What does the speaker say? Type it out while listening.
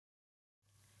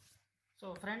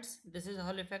So friends, this is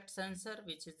Hall effect sensor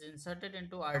which is inserted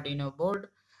into Arduino board.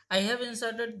 I have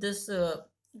inserted this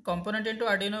component into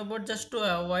Arduino board just to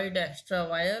avoid extra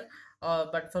wire,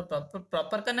 but for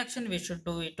proper connection we should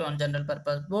do it on general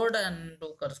purpose board and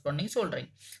do corresponding soldering.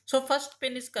 So first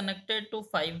pin is connected to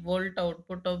 5-volt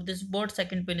output of this board,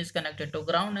 second pin is connected to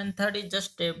ground, and third is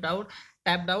just tapped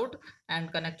out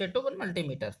and connected to one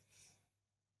multimeter.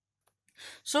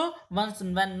 So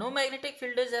when no magnetic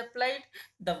field is applied,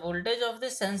 the voltage of the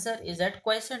sensor is at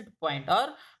quiescent point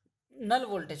or null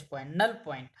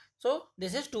point. So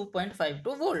this is 2.52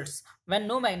 volts when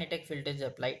no magnetic field is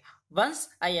applied. Once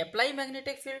I apply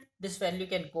magnetic field, this value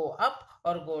can go up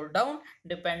or go down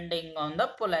depending on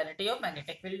the polarity of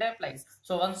magnetic field applied.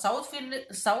 So once south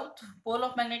pole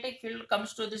of magnetic field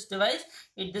comes to this device,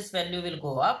 this value will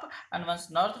go up, and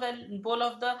once north pole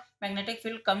of the magnetic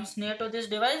field comes near to this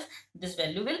device, this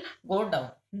value will go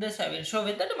down. This I will show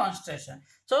with the demonstration.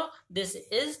 So this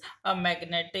is a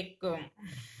magnetic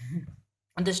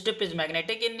this strip is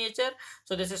magnetic in nature.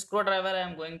 So this is screwdriver I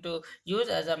am going to use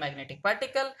as a magnetic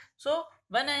particle. So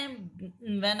when I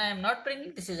am not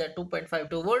bringing, this is a 2.52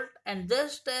 volt, and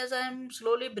just as I am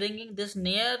slowly bringing this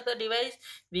near the device,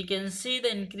 we can see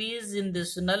the increase in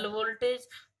this null voltage.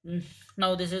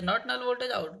 Now this is not null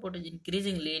voltage, output is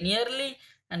increasing linearly,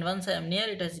 and once I am near,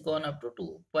 it has gone up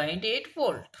to 2.8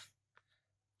 volt.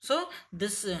 So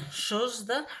this shows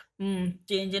the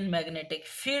change in magnetic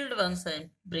field once I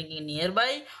am bringing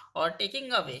nearby or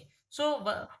taking away. So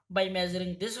by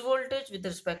measuring this voltage with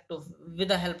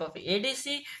the help of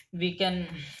ADC, we can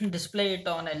display it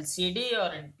on LCD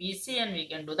or in PC, and we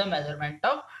can do the measurement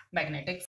of magnetic